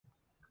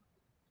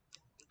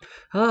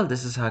Hello,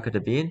 this is Haku the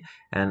Bean,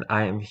 and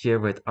I am here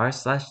with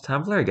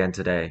r/Tumblr again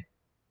today.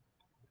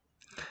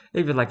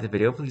 If you liked the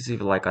video, please leave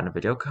a like on the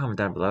video, comment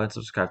down below, and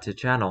subscribe to the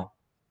channel.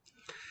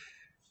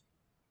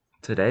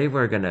 Today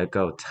we're gonna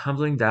go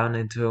tumbling down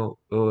into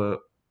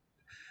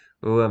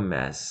a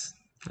mess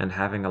and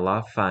having a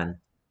lot of fun.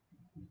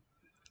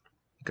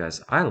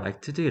 Because I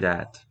like to do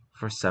that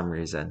for some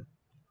reason.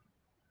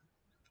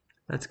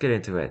 Let's get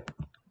into it.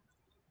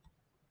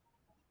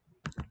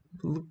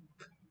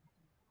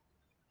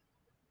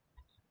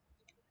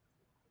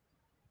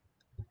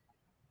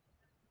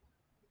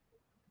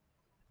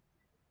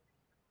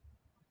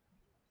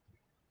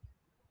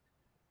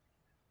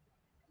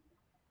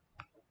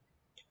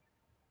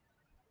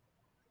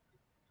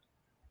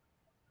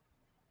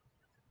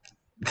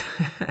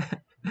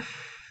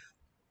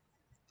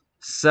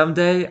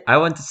 Someday I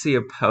want to see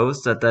a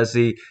post that does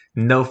the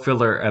no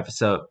filler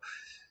episode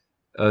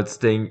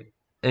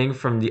thing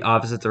from the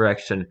opposite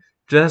direction.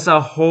 Just a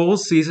whole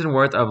season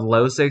worth of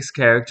low stakes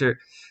character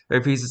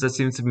pieces that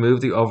seem to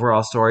move the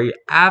overall story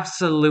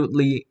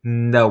absolutely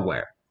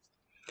nowhere.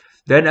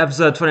 Then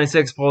episode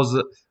 26 pulls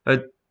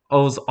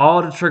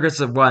all the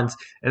triggers at once,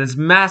 and this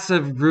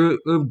massive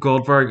Rube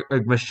Goldberg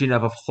machine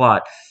of a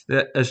plot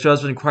that the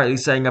show's been quietly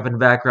setting up in the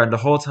background the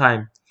whole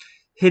time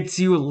hits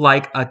you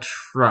like a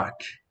truck.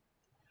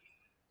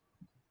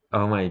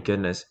 Oh my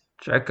goodness.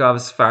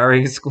 Chekhov's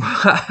firing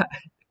squad.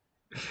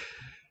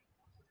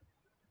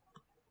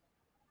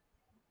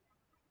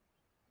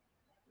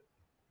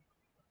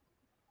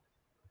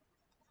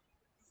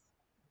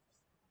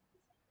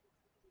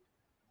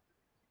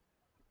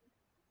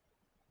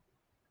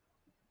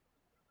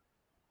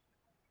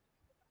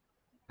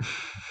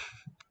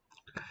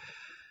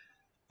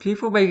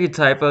 People making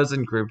typos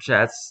in group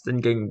chats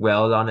and getting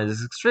wailed on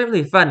is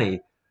extremely funny.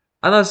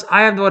 Unless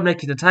I am the one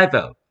making the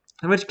typo.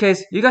 In which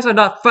case, you guys are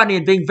not funny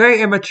and being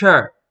very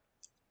immature.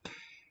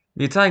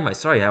 Me telling my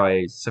story how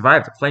I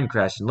survived a plane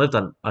crash and lived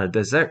on a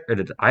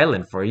deserted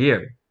island for a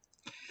year.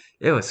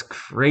 It was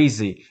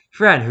crazy.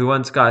 Friend who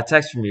once got a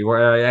text from me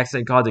where I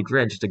accidentally called the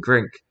Grinch the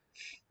Grink.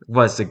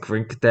 Was the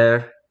Grink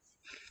there?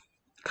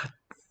 God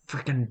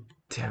freaking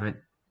damn it.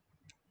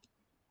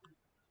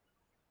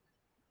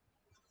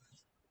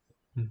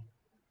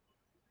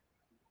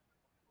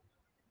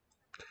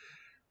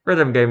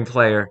 Rhythm game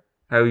player,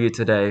 how are you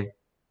today?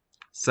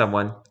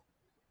 Someone.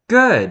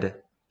 Good.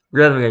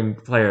 Rhythm game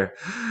player.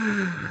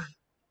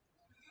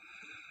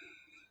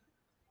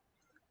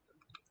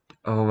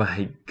 Oh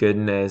my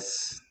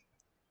goodness.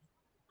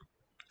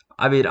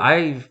 I mean,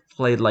 I've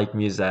played like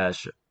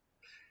Musash a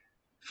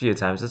few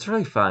times. It's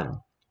really fun.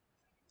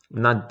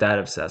 I'm not that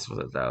obsessed with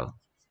it though.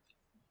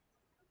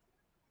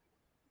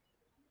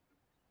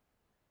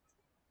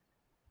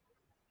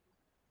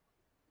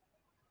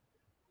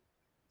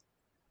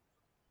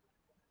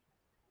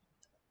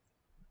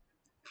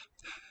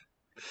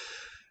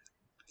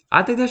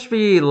 I think there should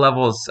be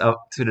levels up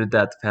to the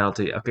death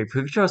penalty. Okay,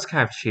 Pikachu is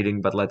kind of cheating,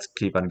 but let's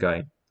keep on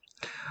going.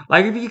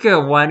 Like, if you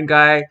kill one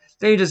guy,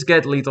 then you just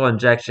get lethal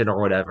injection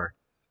or whatever.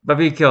 But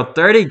if you kill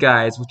 30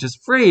 guys, which is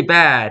pretty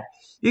bad,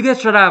 you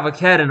get shot out of a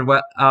cannon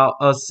while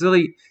a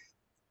silly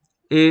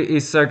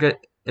circuit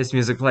its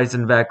music plays in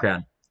the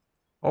background.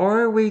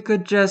 Or we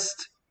could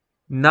just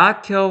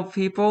not kill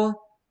people.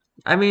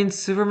 I mean,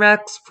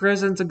 Supermax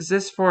prisons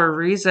exist for a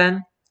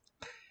reason.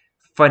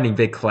 Finding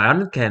big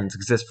clown cannons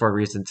exist for a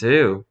reason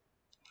too.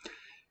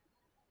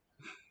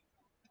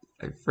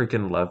 I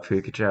freaking love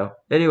Pikachu.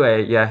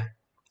 Anyway, yeah,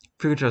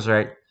 Pikachu's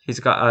right. He's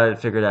got it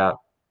figured out.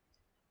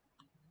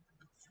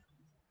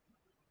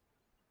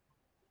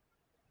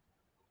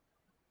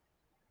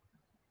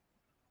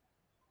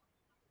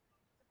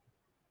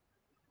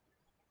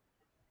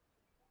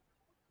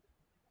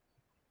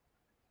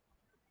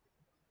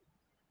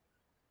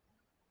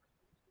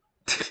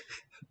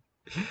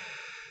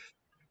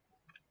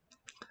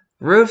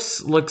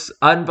 Roofs looks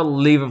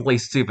unbelievably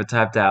stupid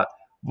typed out.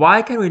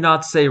 Why can we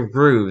not say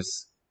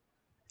roofs?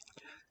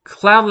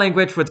 Clown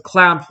language with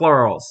clown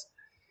plurals.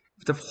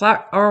 If the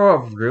plural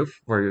of roof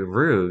were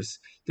roofs,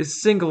 the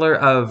singular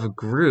of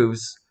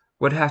grooves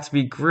would have to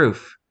be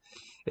groof.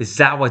 Is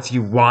that what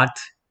you want?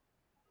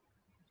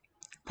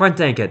 Point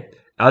taken.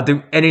 I'll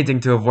do anything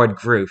to avoid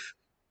groof.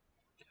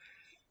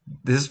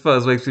 This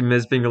pose makes me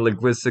miss being a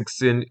linguistic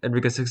student, and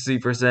because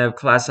 60% of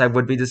class I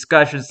would be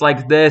discussions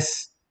like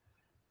this.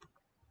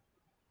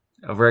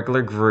 A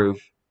regular groove.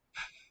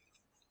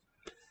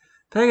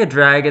 Playing a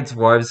dragon's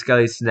warm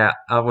skelly snap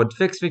would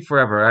fix me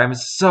forever. I'm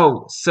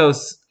so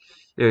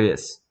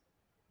serious.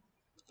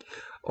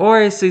 Or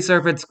a sea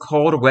serpent's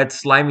cold, wet,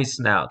 slimy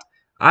snout.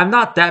 I'm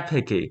not that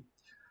picky.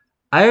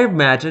 I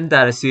imagined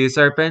that a sea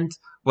serpent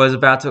was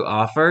about to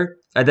offer,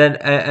 and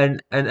then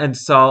and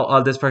saw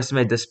this person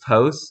made this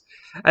post,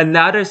 and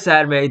now they're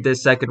sad made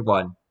this second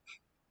one.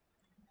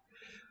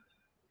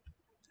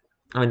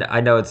 I mean,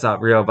 I know it's not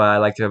real, but I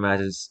like to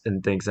imagine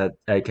in things that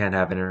I can't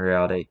happen in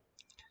reality.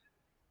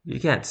 You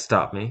can't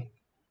stop me.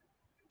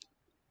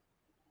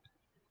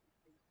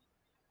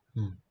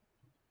 Hmm.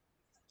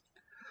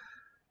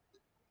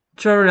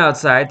 Children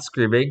outside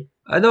screaming.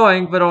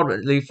 Annoying, but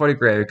only for the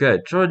greater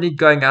good. Children need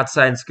going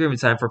outside and screaming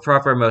time for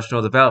proper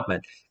emotional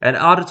development. An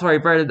auditory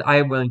burden I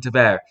am willing to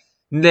bear.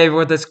 Neighbor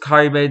with this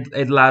car you made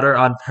it louder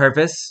on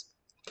purpose.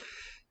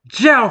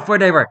 Jail for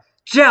neighbor!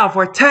 Jail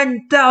for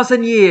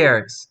 10,000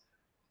 years!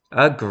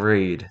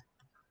 Agreed.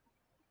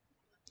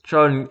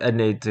 Children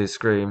need to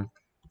scream.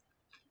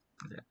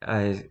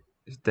 I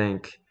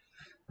think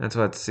that's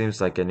what it seems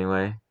like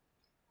anyway.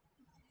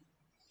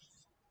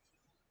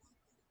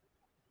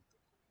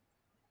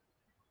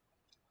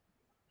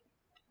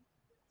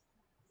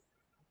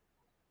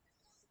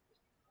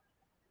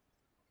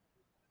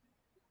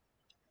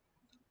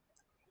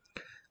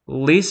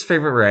 Least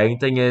favorite rating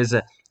thing is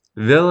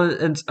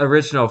villain's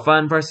original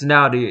fun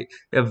personality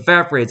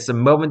evaporates the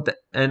moment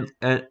and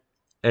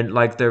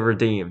like they're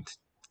redeemed.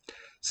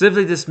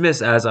 Simply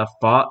dismissed as a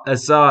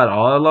facade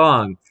all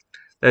along.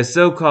 Their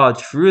so-called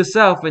true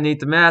self beneath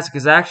the mask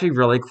is actually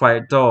really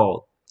quite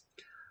dull.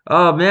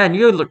 Oh man,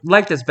 you look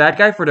like this bad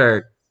guy for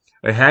their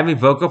hammy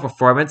vocal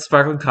performance,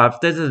 sparkling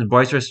confidence, and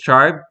boisterous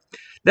charm.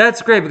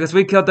 That's great because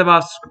we killed them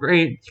off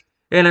screen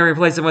and then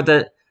replaced them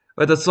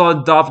with a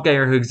solid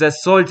doppelganger who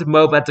exists solely to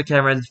mope at the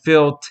camera and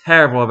feel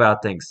terrible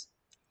about things.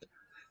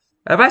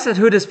 If I said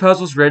who this post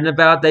was written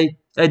about, they'd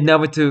know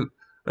me to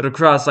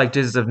cross like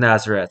Jesus of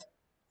Nazareth.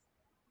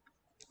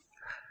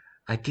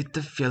 I get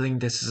the feeling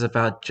this is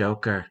about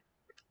Joker.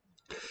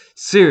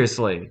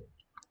 Seriously.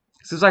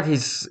 Seems like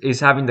he's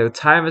having the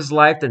time of his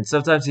life, and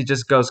sometimes he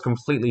just goes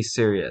completely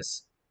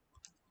serious.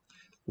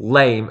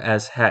 Lame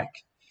as heck.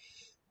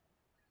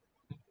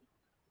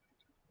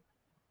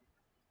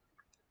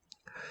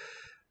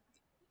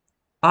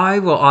 I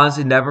will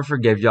honestly never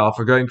forgive y'all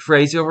for going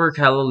crazy over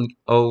Kylo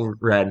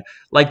Ren.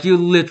 Like you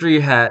literally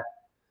had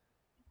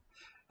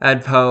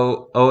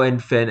Poe, Owen,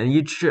 Finn, and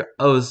you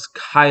chose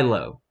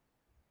Kylo.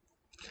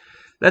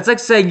 That's like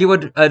saying you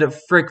would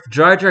frick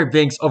Jar Jar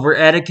Binks over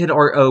Anakin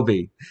or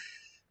Obi.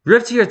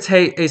 Rip to your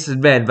taste in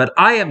men, but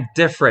I am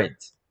different.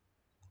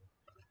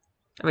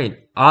 I mean,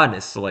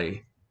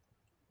 honestly.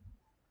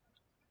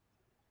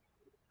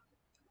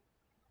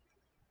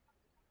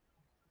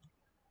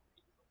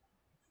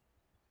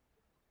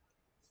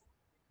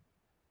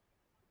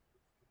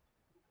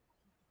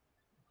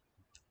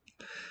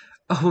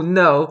 Oh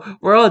no,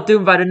 we're all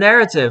doomed by the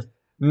narrative.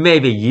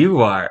 Maybe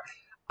you are.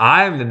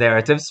 I'm the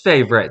narrative's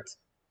favorite.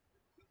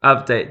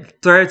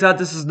 Update. Turns out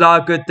this is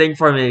not a good thing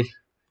for me.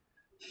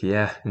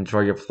 Yeah,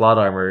 enjoy your plot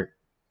armor.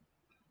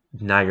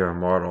 Now you're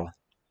immortal.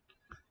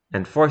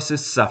 And forced to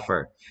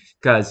suffer.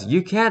 Because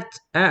you can't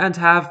and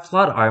have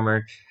plot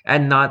armor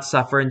and not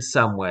suffer in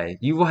some way.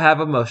 You will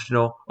have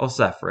emotional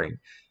suffering.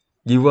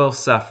 You will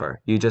suffer.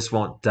 You just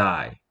won't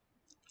die.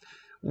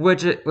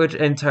 Which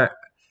in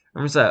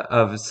terms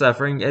of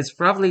suffering is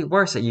probably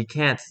worse that you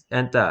can't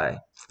and die.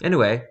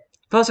 Anyway,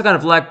 post a kind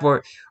of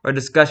blackboard or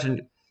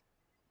discussion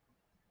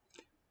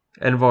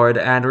and board,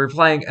 and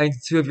replying to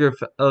two of your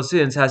fellow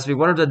students has to be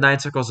one of the 9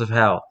 circles of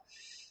hell.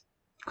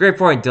 Great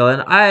point,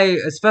 Dylan. I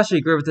especially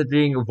agree with it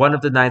being one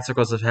of the 9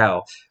 circles of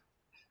hell.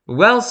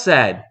 Well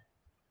said.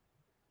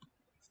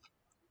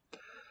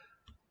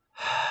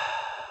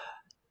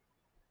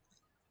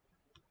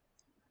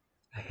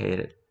 I hate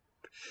it.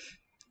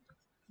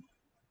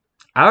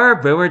 Our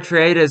boomer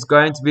trade is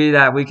going to be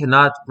that we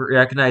cannot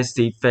recognize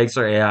deepfakes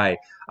or AI.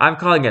 I'm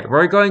calling it.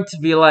 We're going to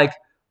be like,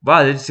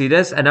 wow, did you see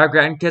this? And our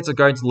grandkids are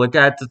going to look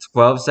at the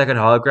 12-second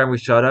hologram we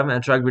showed them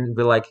and try to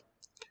be like,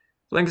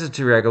 links are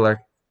too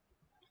regular.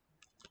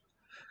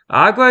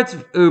 I'm going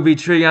to be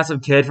treating out some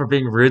kid for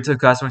being rude to a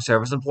customer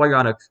service employee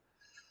on a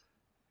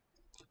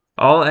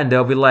all, and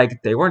they'll be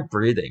like, they weren't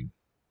breathing.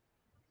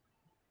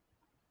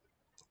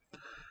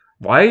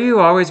 Why are you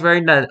always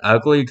wearing that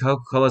ugly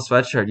Coca-Cola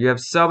sweatshirt? You have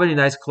so many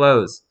nice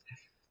clothes.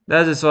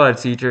 That is what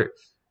a teacher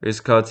is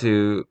called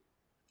to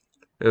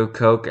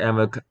Coke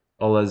and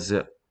Cola's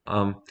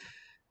and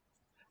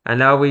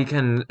now we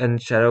can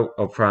shadow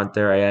prompt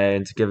their AI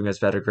into giving us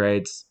better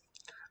grades.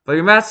 But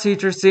your math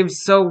teacher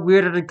seems so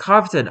weird and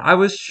incompetent. I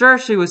was sure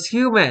she was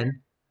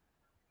human.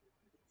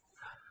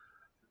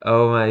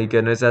 Oh my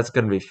goodness, that's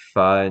gonna be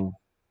fun.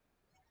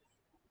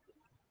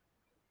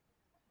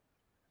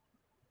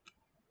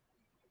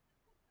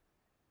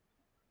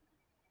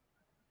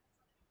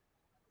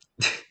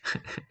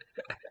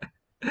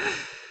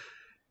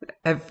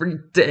 Every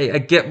day I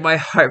get my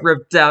heart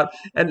ripped out,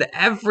 and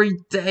every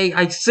day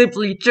I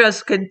simply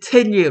just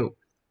continue.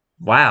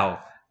 Wow,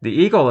 the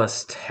eagle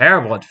is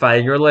terrible at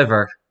fighting your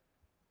liver.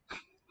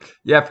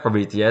 Yeah,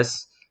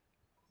 Prometheus.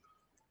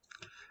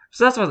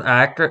 So that's what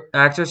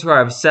actors who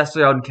are obsessed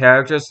with their own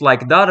characters,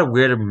 like not a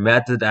weird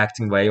method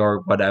acting way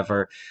or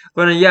whatever.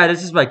 But yeah,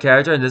 this is my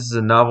character, and this is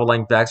a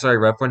novel-length backstory I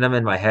wrote for them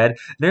in my head.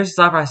 And here's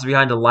the thought process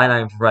behind the line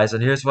I improvised,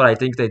 and here's what I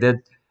think they did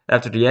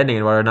after the ending,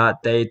 and whether or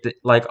not they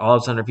like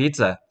olives on their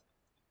pizza.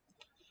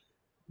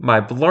 My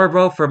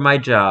blurbo for my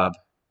job.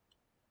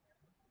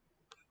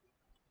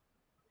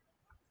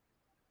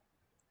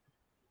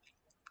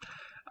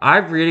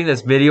 I'm reading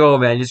this medieval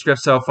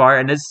manuscript so far,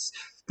 and this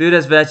dude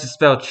has managed to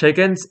spell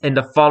chickens in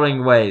the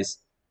following ways.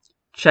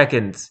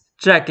 Check-ins.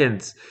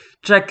 Check-ins.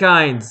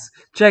 Check-ins,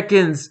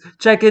 check-ins,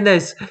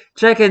 check-ins,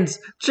 check-ins,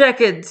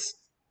 check-ins.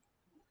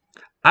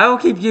 I will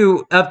keep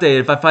you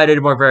updated if I find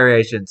any more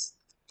variations.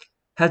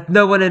 Has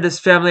no one in this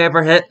family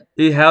ever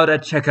held a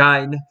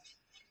check-in?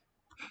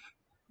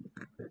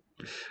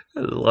 I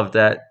love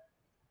that.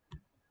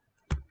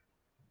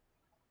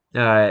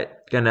 Alright,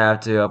 gonna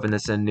have to open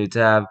this in a new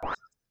tab.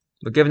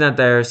 But given that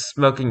they're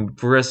smoking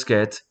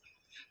brisket,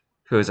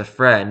 who is a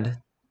friend,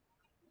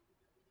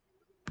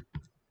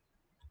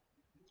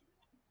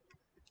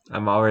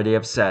 I'm already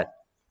upset.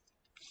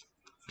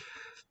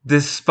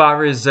 This spot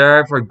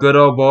reserved for good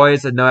old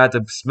boys that know how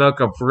to smoke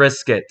a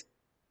brisket.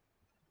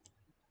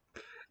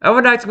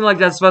 Everyone acting like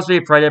that's supposed to be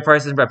a pregnant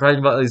person, but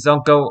pregnant bodies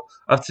don't go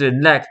up to the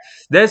neck.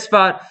 This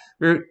spot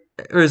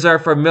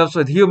reserved for milfs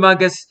with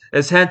humongous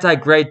is hentai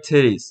great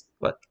titties.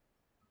 What?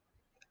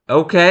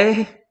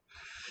 Okay.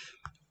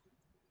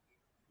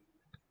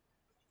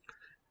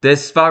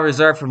 This spot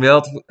reserved for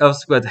milfs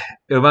with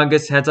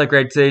humongous hentai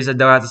great titties that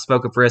know how to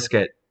smoke a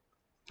brisket.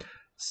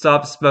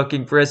 Stop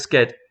smoking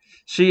brisket.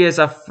 She is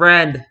a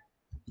friend.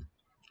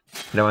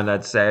 No one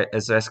that says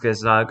Jessica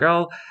is not a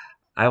girl,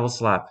 I will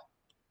slap.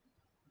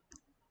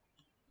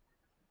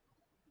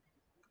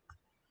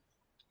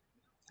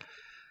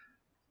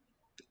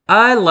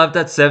 I love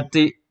that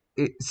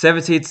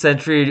 17th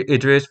century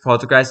introduced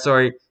poltergeist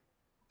story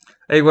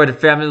where the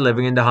family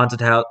living in the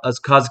haunted house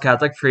calls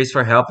Catholic priests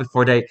for help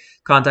before they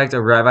contact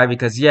a rabbi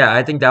because, yeah,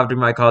 I think that would be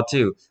my call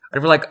too.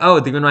 I'd be like, oh,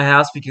 they're in my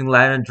house speaking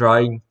Latin and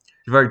drawing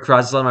inverted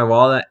crosses on my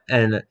wall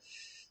and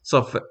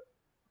so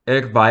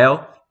Eric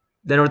Vile.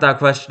 Then, without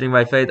questioning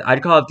my faith,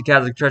 I'd call up the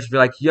Catholic Church and be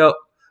like, yo,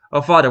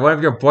 oh, Father, one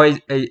of your boys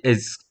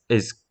is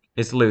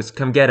loose.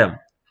 Come get him.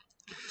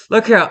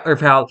 Look here,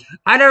 pal.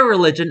 I know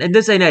religion, and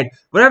this ain't it.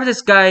 Whatever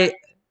this guy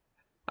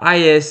I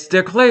is,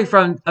 they're clearly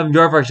from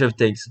your version of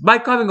things. By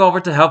coming over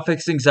to help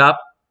fix things up,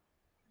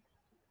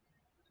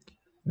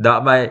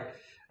 not my,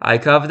 I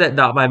covenant,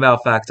 not my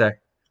malefactor.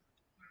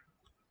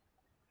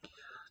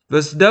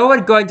 There's no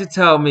one going to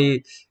tell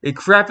me a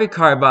crappy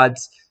car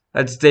mods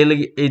that's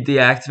daily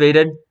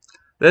deactivated.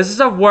 This is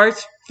the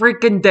worst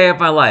freaking day of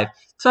my life.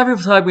 Some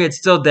people telling me it's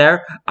still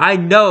there. I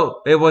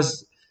know it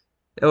was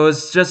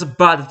just a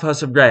bot that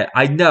posted from Reddit.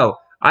 I know.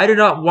 I do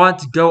not want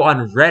to go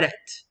on Reddit.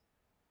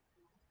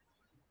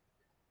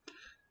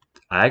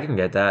 I can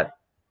get that.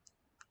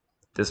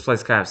 This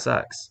place kind of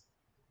sucks.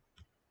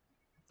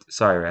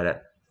 Sorry,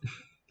 Reddit.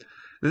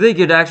 The thing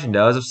you'd actually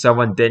know is if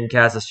someone didn't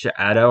cast a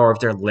shadow, or if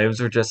their limbs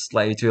were just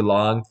slightly too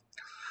long,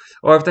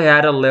 or if they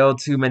had a little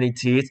too many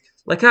teeth.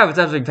 Like how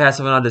times we passed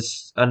someone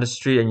on the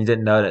street and you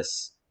didn't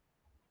notice.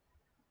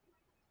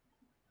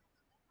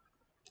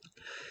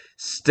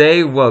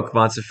 Stay woke,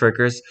 monster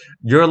frickers.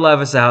 Your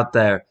love is out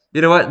there.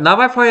 You know what? Not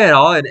my point at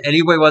all in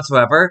any way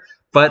whatsoever,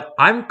 but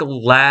I'm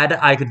glad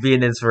I could be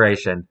an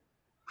inspiration.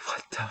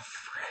 What the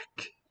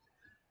frick?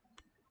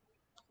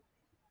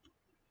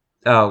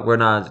 Oh, we're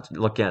not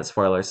looking at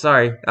spoilers.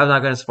 Sorry, I'm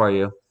not going to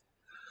spoil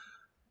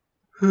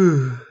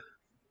you.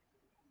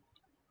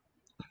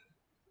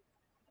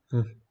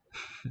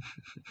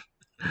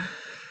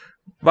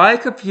 My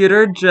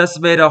computer just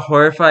made a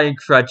horrifying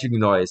crunching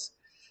noise.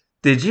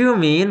 Did you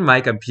mean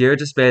my computer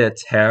just made a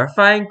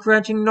terrifying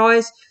crunching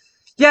noise?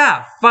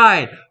 Yeah,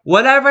 fine.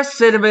 Whatever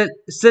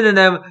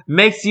synonym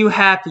makes you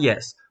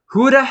happiest.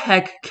 Who the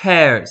heck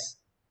cares?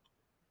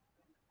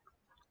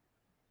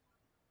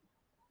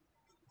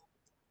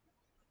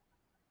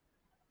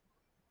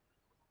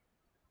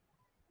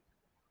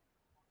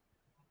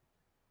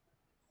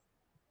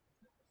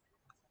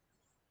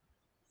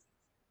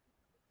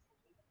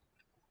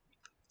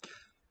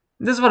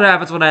 This is what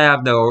happens when I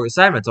have no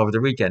assignments over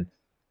the weekend.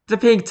 The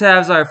pink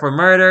tabs are for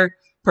murder,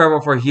 purple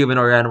for human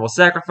or animal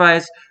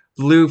sacrifice,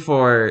 blue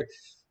for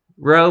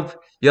rope,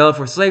 yellow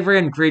for slavery,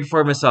 and green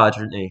for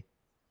misogyny.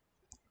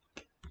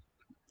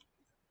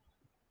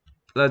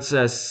 Let's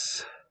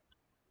just...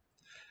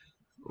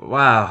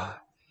 Wow.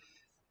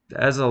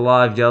 That's a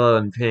lot of yellow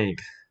and pink.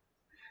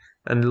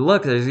 And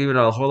look, there's even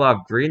a whole lot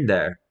of green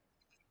there.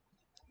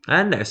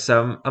 And there's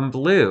some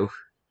blue.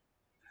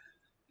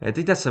 I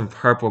think that's some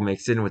purple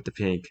mixed in with the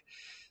pink.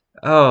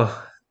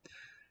 Oh,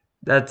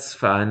 that's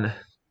fun.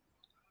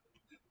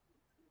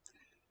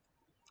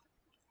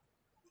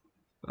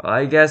 Well,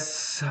 I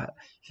guess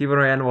human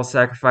or animal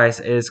sacrifice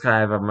is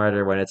kind of a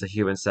murder when it's a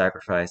human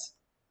sacrifice.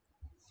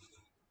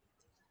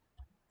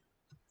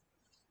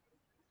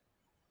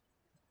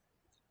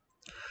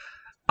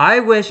 I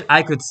wish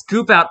I could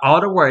scoop out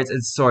all the words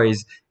and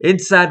stories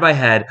inside my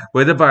head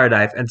with a bar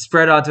knife and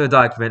spread onto a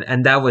document,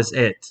 and that was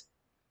it.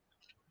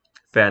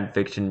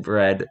 Fanfiction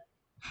bread.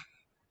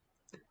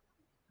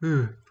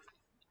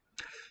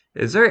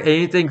 Is there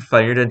anything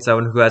funnier than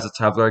someone who has a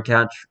Tumblr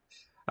account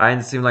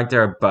and seem like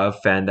they're above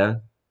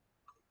fandom?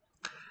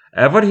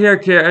 Everyone here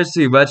cares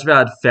too much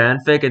about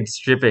fanfic and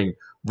stripping.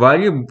 Why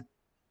do you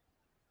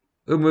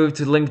move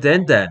to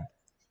LinkedIn then?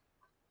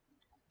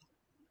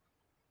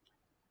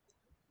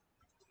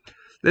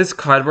 This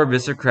cardboard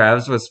Mr.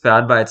 Krabs was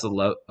found by its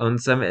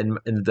lonesome in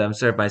the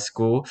dumpster of my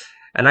school,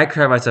 and I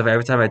cry myself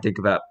every time I think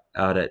about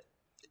it.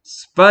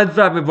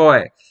 SpongeBob,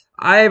 boy,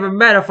 I am a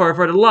metaphor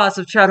for the loss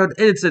of childhood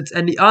innocence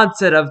and the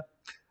onset of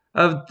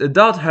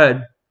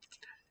adulthood.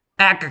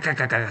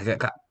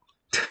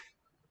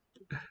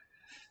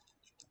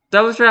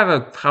 Double should have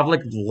a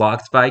public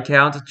blocked by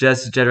account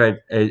just to generate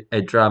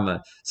a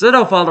drama. So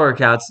no follower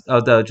accounts,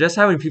 although just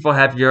how many people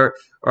have your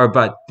or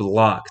but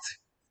blocked.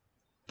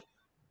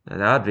 And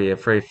that would be a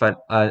pretty fun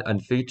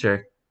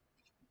feature.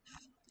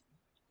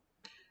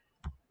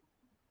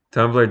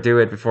 Tumblr do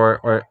it before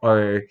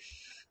or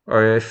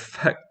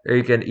if or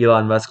you can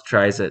Elon Musk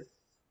tries it.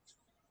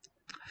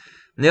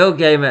 Neil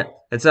Gaiman.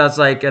 It sounds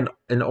like an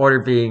order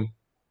being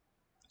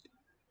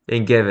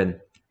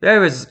given.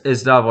 There is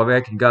his novel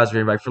American Gods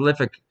written by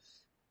prolific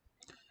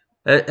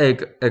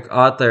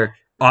author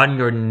on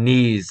your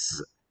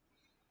knees.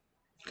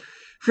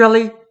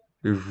 Really?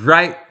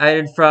 Right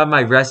in front of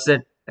my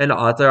resident and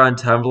author on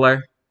Tumblr?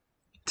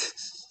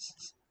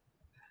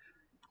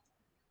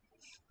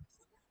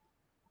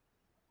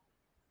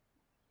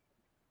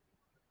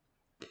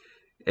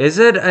 Is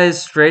it a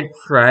straight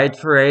pride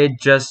parade,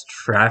 just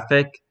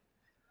traffic?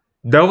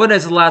 No one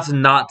is allowed to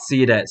not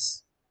see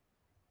this.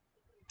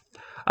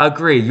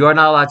 Agree, you are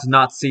not allowed to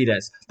not see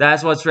this.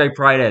 That's what straight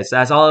pride is.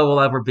 That's all it will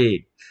ever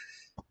be.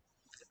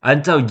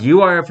 Until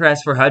you are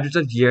oppressed for hundreds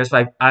of years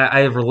by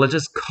a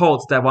religious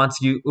cult that wants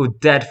you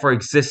dead for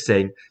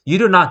existing, you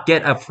do not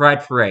get a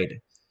pride parade.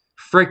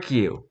 Frick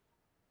you.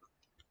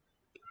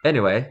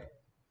 Anyway.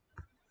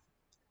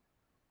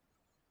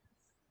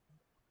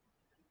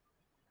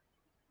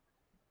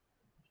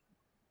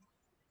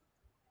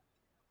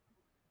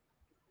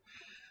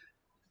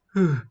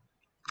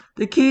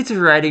 The key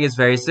to writing is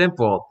very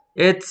simple.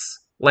 It's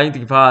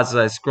lengthy pauses.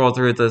 I scroll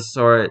through its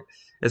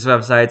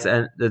websites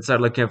and then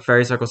start looking at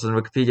fairy circles in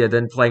Wikipedia,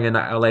 then playing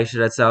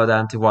Annihilation and settle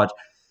down to watch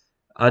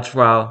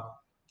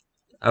while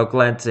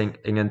glancing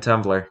in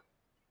Tumblr.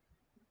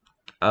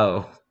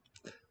 Oh.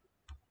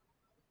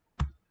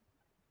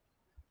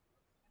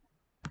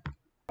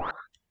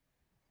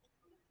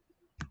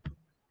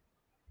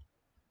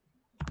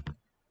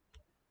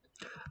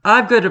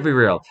 I'm going to be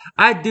real.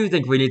 I do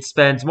think we need to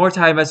spend more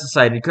time as a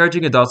society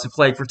encouraging adults to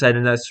play pretend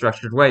in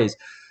structured ways.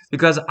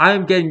 Because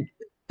I'm getting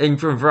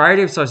from a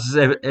variety of sources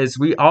is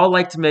we all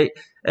like to make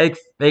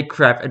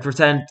crap and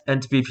pretend and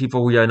to be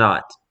people we are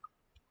not.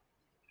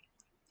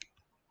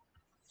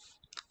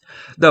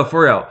 No,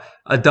 for real.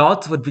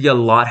 Adults would be a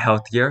lot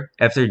healthier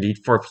if their need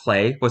for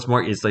play was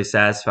more easily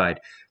satisfied.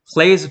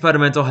 Play is a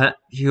fundamental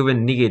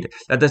human need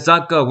that does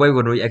not go away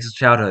when we exit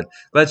childhood,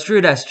 but it's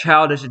treated as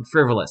childish and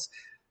frivolous.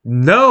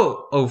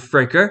 No, oh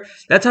fricker,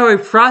 that's how we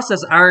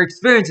process our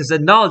experiences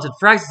and knowledge and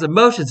practice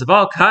emotions of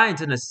all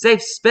kinds in a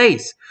safe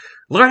space.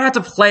 Learn how to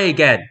play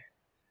again.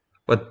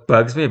 What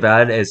bugs me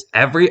about it is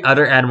every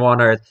other animal on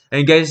Earth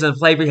engages in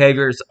play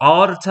behaviors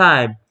all the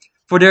time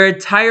for their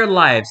entire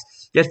lives.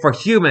 Yet for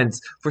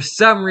humans, for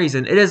some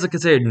reason, it isn't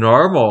considered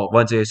normal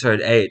once you a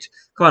certain age.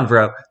 Come on,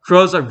 bro.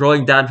 Crows are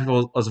rolling down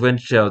people's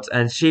windshields,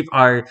 and sheep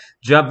are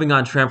jumping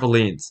on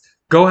trampolines.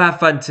 Go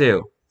have fun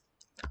too.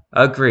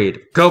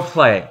 Agreed. Go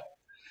play.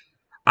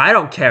 I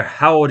don't care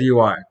how old you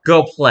are.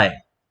 Go play.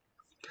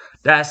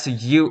 That's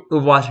you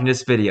watching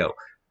this video.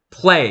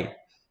 Play.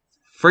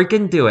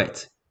 Freaking do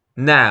it.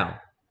 Now.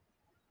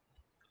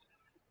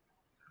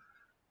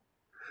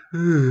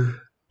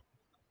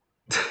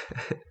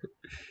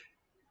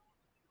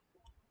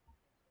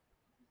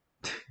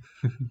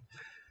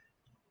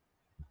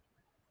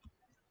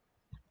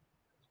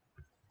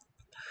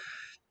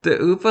 The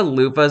Oompa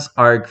Loompas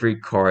are a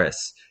Greek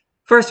chorus.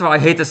 First of all, I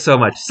hate this so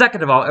much.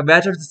 Second of all,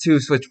 imagine if the two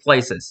switch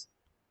places.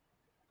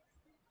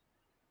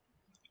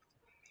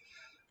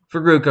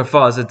 Veruca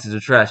falls into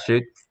the trash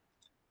chute.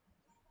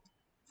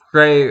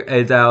 Pray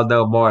and thou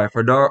no more,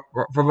 for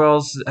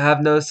mortals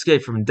have no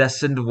escape from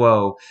destined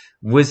woe.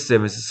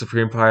 Wisdom is the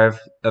supreme power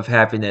of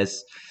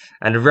happiness,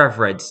 and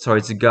reverence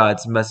towards the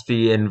gods must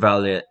be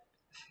inviolate.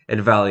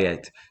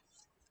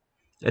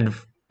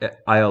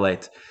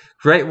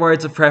 Great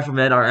words of prayer from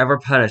men are ever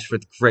punished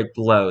with great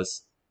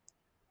blows.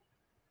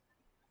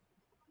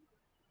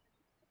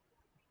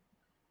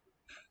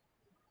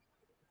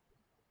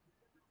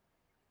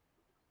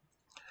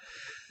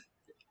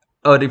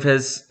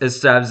 Oedipus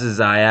stabs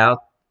his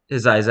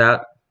eyes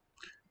out.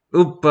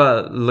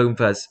 Oompa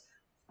Loompas.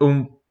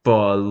 Oompa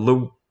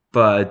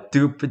Loompa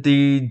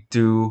doopity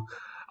doo.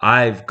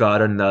 I've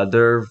got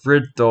another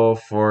riddle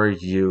for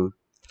you.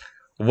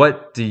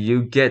 What do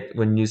you get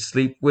when you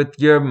sleep with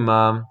your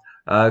mom?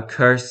 A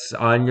curse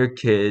on your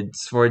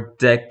kids for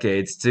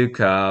decades to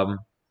come.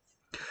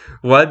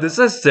 One, this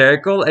is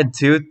hysterical, and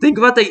two, think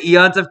about the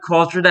eons of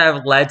culture that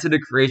have led to the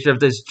creation of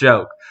this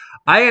joke.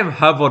 I am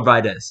humbled by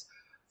this.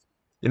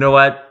 You know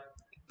what?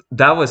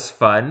 That was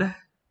fun.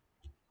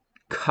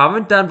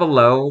 Comment down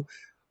below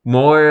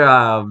more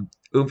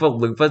Oompa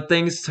Loompa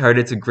things turned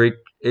into Greek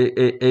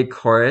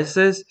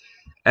choruses,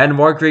 and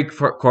more Greek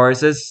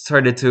choruses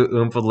turned into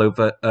Oompa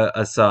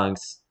Loompa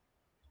songs.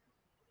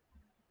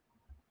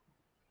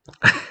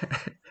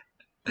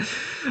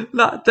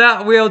 Not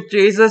that wheel,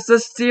 Jesus, the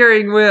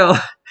steering wheel.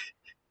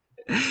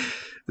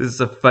 This is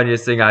the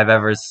funniest thing I've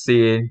ever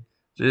seen.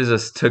 You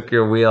just took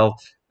your wheel.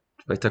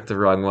 I took the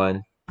wrong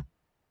one.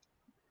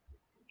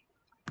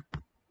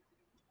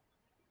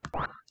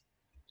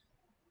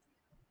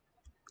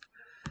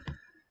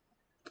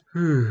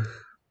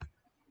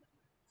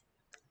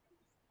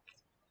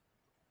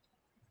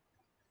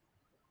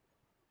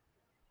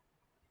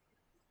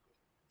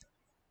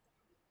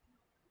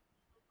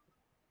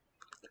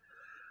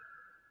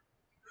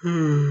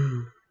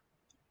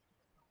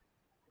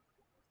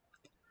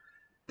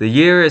 The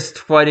year is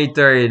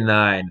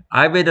 2039.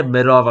 I'm in the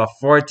middle of a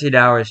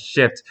 14-hour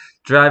shift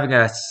driving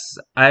a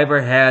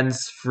cyber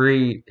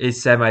hands-free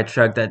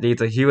semi-truck that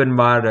needs a human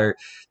monitor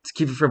to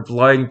keep it from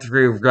blowing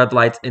through red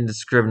lights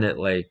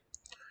indiscriminately.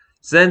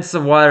 Since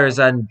the water is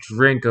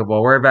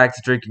undrinkable, we're back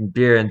to drinking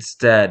beer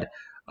instead.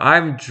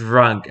 I'm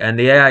drunk, and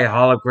the AI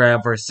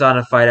hologram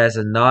personified as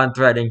a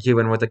non-threatening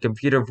human with a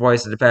computer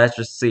voice in the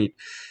passenger seat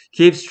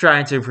keeps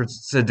trying to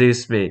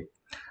seduce me.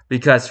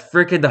 Because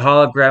freaking the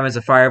hologram is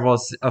a fireable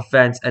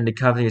offense and the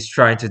company is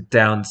trying to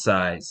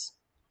downsize.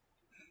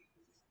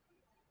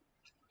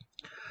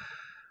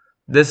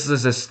 This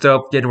is a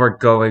dystopian we're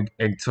going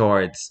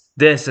towards.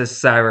 This is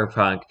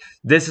cyberpunk.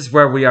 This is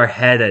where we are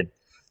headed.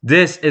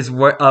 This is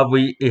what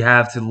we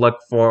have to look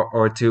for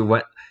or to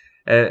what.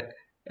 Uh,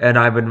 and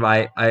I'm in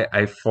my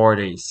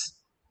 40s.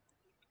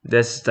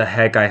 This is the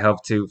heck I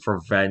hope to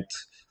prevent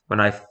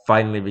when I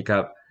finally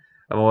become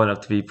old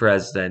enough to be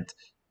president.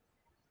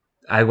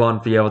 I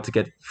won't be able to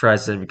get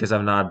president because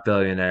I'm not a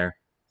billionaire.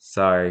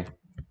 Sorry.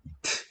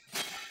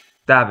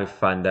 That'd be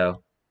fun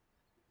though.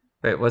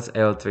 Wait, what's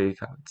L3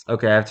 comments?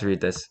 Okay, I have to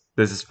read this.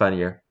 This is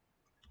funnier.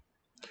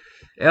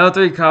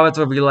 L3 comments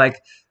will be like,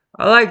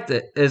 I liked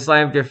it. It's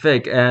like you're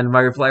fake. And my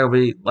reply will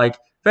be like,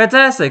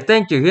 fantastic,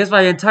 thank you. Here's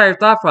my entire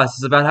thought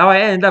process about how I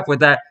ended up with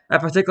that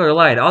particular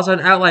line. Also,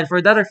 an outline for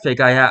another fake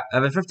I have.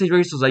 I have 15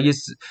 resources I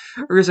used to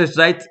research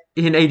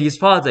 1980s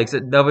politics.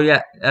 And nobody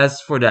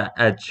asked for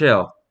that.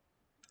 Chill.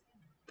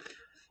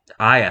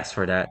 I asked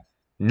for that.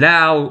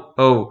 Now,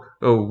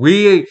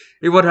 we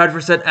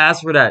 100%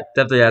 asked for that.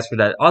 Definitely asked for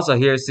that. Also,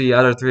 here's the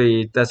other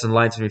three that's in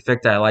lines from the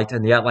fic that I liked,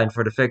 and the outline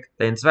for the fic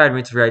they inspired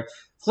me to write.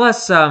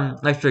 Plus some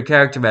extra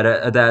character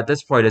meta that at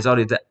this point is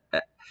only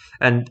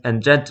and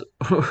gentle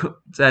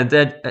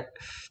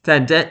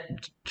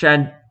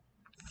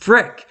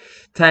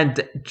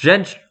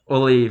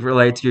tangentially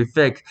related to your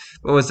fic,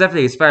 but was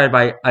definitely inspired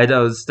by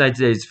Idaho's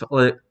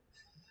 1980s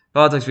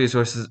politics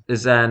resources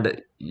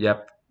and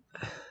yep.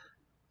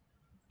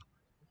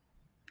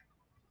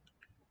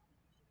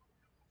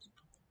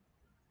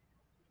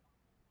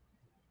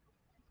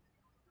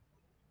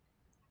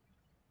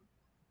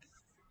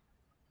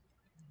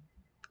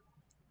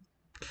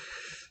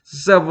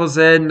 Someone's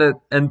in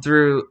and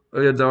through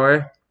the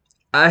door.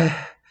 I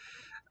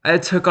I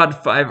took on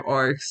 5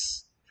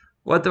 orcs.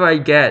 What do I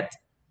get?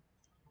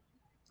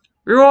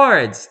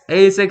 Rewards!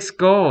 86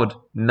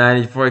 gold,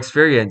 94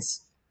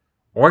 experience.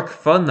 Orc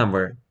phone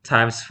number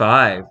times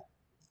 5.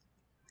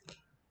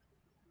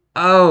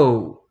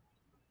 Oh,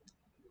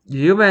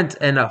 you meant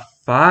in a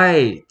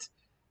fight.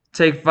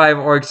 Take 5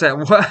 orcs at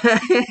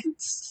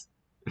once.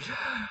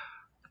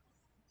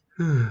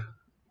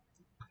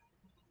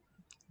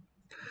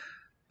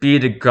 Be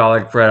the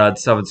garlic bread on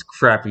someone's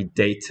crappy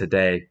date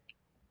today.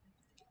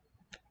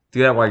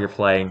 Do that while you're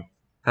playing.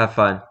 Have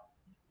fun.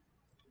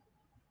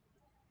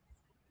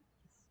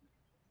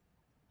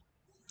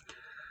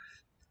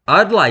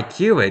 Unlike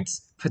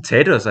humans,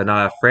 potatoes are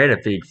not afraid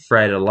of being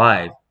fried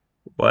alive.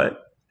 What?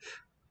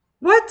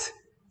 What?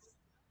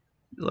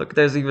 Look,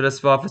 there's even a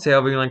small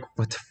potato being like,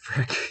 what the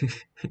frick?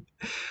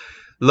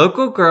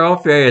 Local girl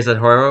fears that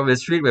horrible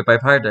mistreatment by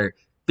partner,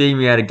 beating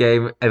me at a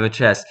game of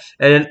chess.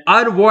 In an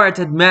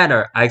unwarranted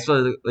manner, I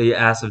explicitly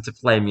asked him to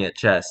play me at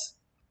chess.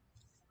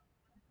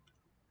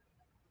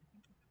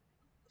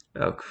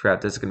 Oh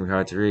crap, this is gonna be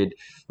hard to read.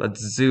 Let's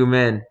zoom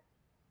in.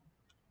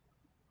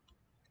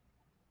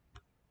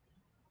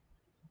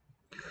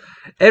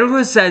 Anyone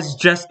who says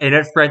just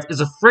internet friends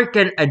is a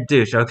freaking a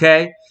douche,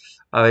 okay?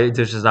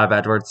 Douche is not a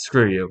bad word,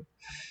 screw you.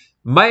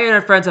 My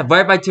internet friends have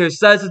wiped my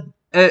tears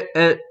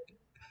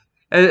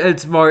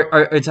it's more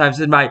times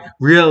than my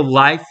real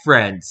life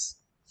friends.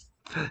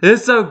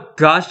 It's so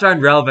gosh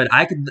darn relevant.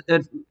 I could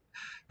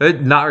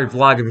not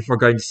revlog it before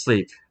going to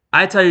sleep.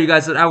 I tell you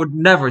guys that I would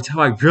never tell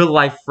my real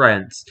life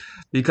friends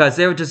because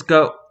they would just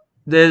go,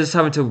 they're just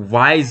having to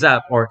wise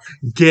up or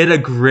get a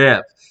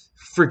grip.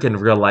 Freaking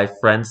real life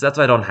friends. That's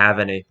why I don't have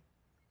any.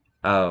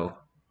 Oh.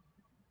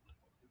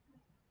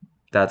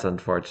 That's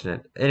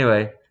unfortunate.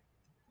 Anyway.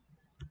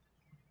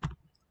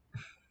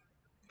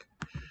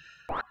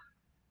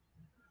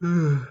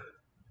 I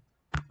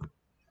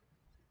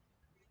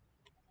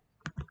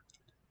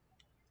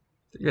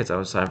think it's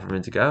almost time for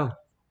me to go.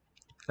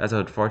 That's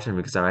unfortunate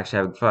because I'm actually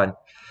having fun.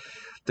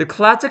 The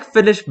classic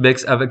Finnish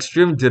mix of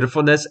extreme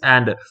dutifulness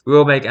and we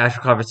will make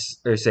actual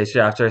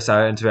conversation after a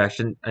silent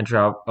interaction and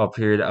trial a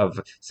period of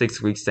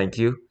 6 weeks, thank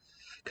you.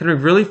 Can be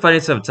really funny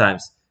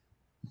sometimes.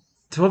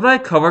 Told my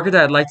coworker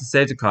that I'd like to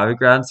save the coffee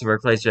grounds to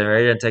workplace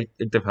generator and take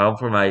them home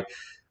for my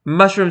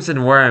mushrooms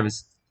and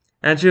worms.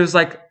 And she was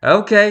like,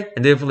 okay,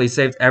 and dutifully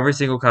saved every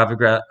single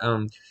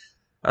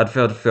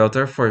unfilled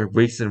filter for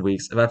weeks and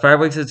weeks. About 5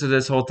 weeks into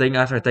this whole thing,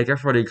 after I thank her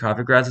for the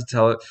coffee grounds and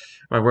tell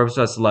my worms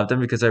must love them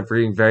because they're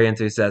breeding very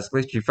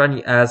enthusiastically, she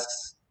finally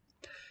asks,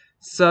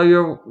 so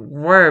your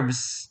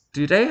worms,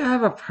 do they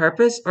have a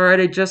purpose or are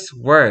they just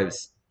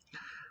worms?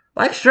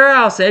 Like, sure,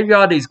 I'll save you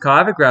all these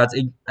coffee grounds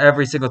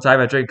every single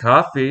time I drink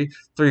coffee,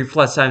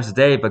 3+ times a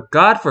day, but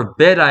God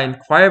forbid I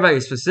inquire about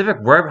your specific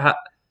worm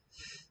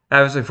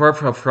habits before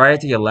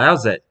propriety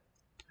allows it.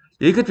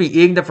 You could be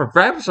eating them for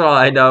breakfast for all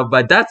I know,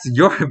 but that's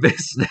your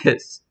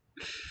business.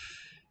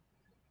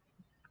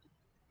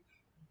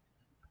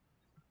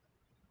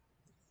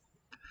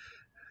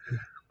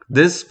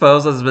 This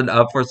post has been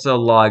up for so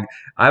long.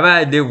 I'm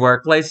at a new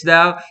workplace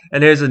now,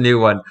 and here's a new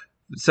one.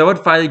 Someone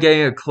finally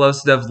getting a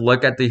close enough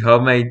look at the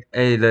homemade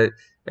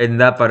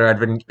nut butter I'd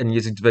been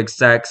using to make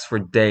snacks for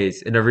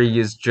days in a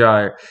reused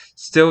jar,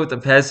 still with the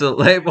pencil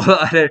label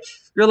on it.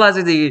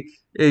 Realizing the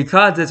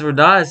contents were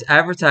not as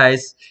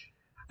advertised,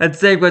 and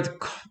saying with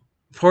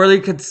poorly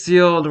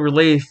concealed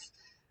relief,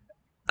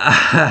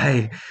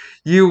 I,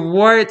 you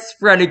weren't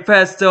spreading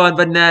pesto on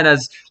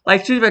bananas.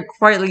 Like she'd been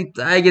quietly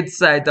dying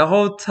inside the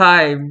whole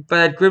time, but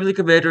had grimly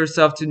committed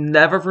herself to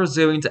never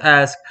presuming to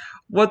ask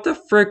what the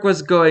frick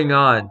was going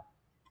on.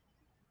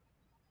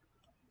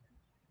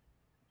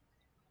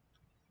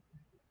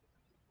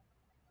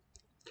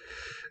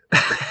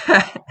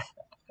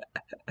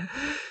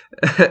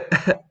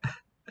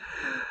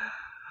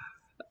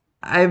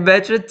 I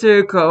mentioned to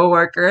a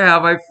coworker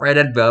how my friend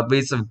had mailed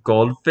me some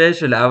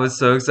goldfish and I was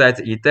so excited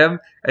to eat them,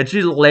 and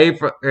she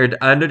labored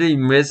under the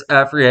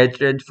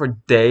misapprehension for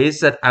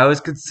days that I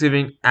was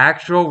consuming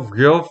actual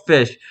real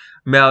fish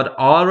mailed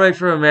all the way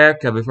from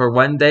America before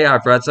one day I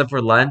brought some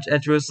for lunch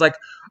and she was like,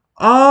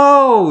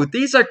 oh,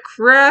 these are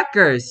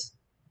crackers!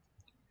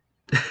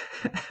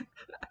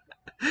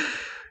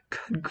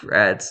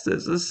 Congrats,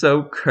 this is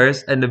so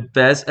cursed and the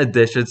best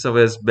addition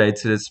someone has made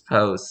to this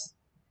post.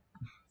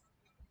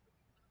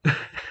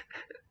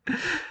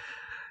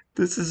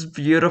 This is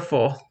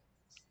beautiful.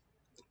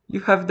 You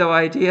have no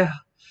idea.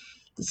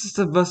 This is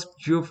the most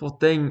beautiful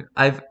thing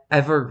I've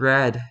ever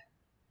read.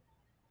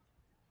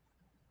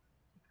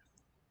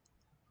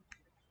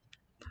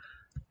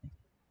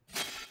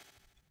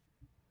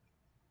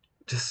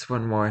 Just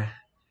one more.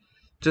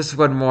 Just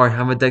one more.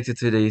 I'm addicted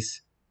to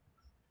these.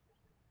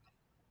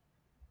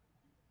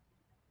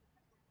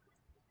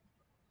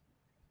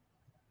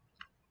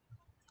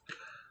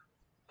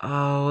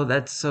 Oh,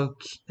 that's so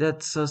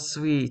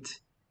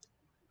sweet.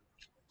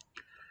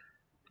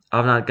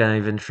 I'm not gonna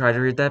even try to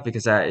read that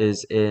because that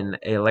is in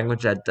a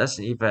language that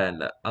doesn't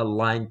even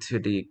align to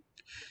the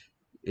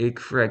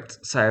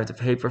correct side of the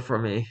paper for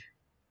me.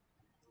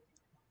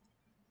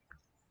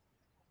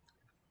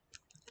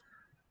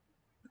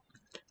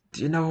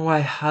 Do you know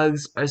why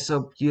hugs are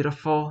so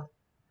beautiful?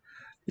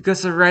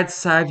 Because the right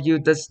side of you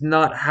does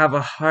not have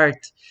a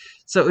heart,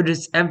 so it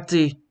is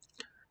empty.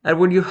 And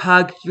when you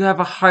hug, you have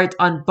a heart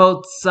on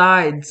both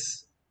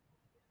sides.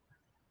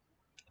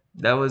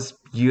 That was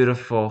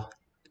beautiful.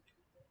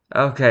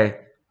 Okay,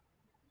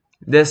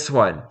 this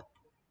one.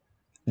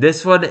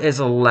 This one is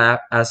a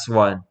lap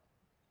S1.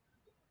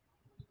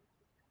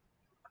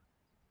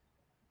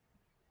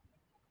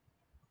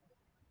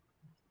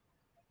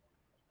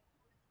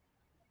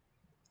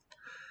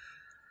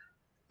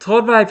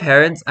 Told my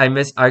parents I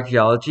miss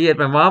archaeology, and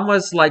my mom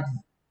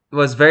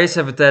was very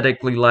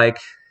sympathetically like,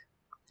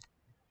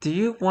 "Do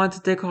you want to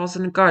dig holes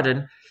in the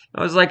garden?"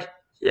 I was like,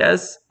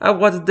 "Yes, I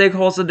want to dig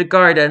holes in the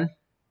garden."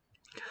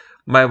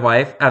 My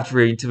wife, after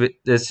reading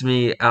this to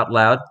me out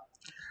loud,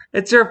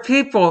 "It's your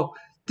people.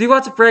 Do you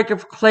want to break a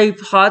clay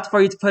pot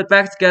for you to put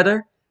back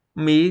together?"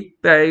 Me,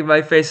 burying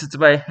my face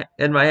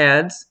in my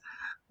hands.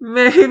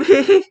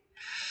 Maybe.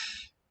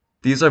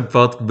 These are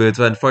both moods,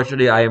 but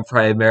unfortunately, I am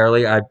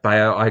primarily a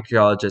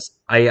bioarchaeologist.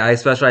 I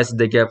specialize in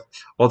digging up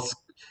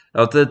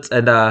altitudes,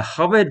 and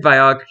homemade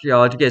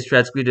bioarchaeology is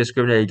tragically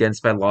discriminated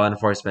against by law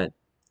enforcement.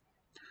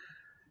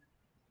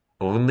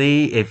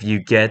 Only if you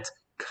get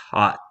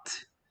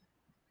caught.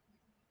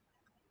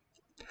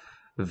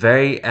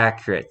 Very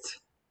accurate.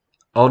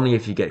 Only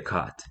if you get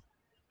caught.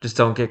 Just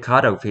don't get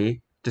caught,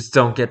 OP. Just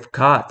don't get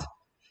caught.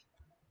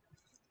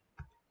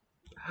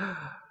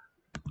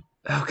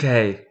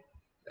 Okay.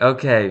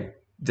 Okay.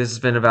 This has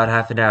been about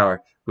half an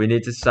hour. We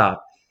need to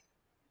stop.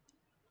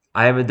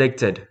 I am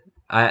addicted.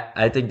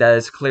 I think that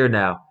is clear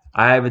now.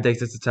 I am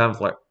addicted to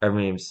Tumblr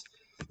memes.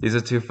 These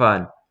are too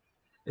fun.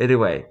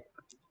 Anyway,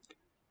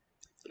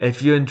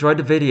 if you enjoyed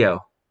the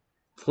video,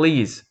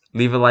 please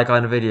leave a like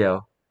on the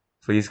video.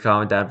 Please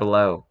comment down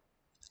below.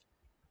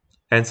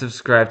 And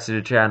subscribe to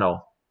the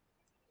channel.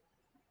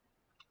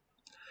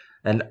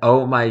 And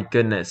oh my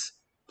goodness,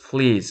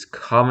 please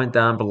comment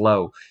down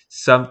below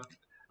some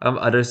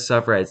other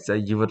subreddits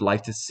that you would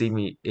like to see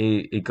me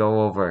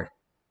go over.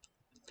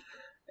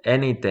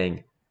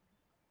 Anything.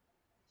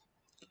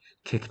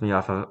 Kick me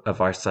off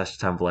of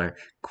r/Tumblr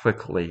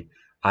quickly.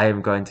 I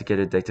am going to get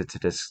addicted to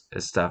this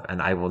stuff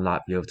and I will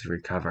not be able to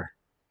recover.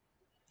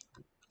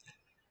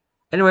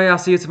 Anyway, I'll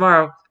see you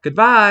tomorrow.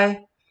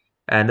 Goodbye!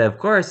 And of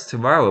course,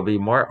 tomorrow will be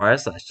more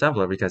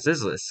r/Tumblr because this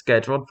is a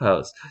scheduled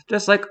post,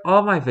 just like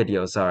all my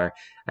videos are.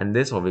 And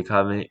this will be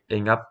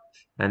coming up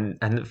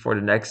and for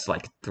the next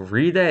like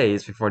 3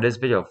 days before this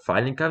video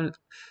finally comes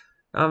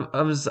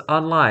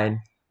online.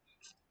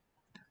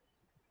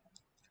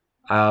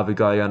 I'll be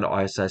going on the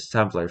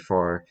r/Tumblr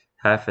for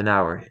half an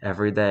hour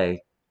every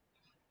day.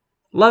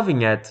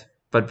 Loving it,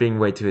 but being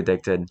way too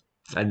addicted.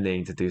 I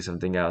need to do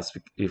something else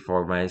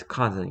before my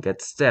content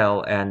gets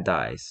stale and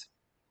dies.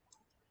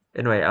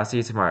 Anyway, I'll see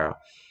you tomorrow.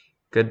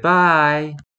 Goodbye!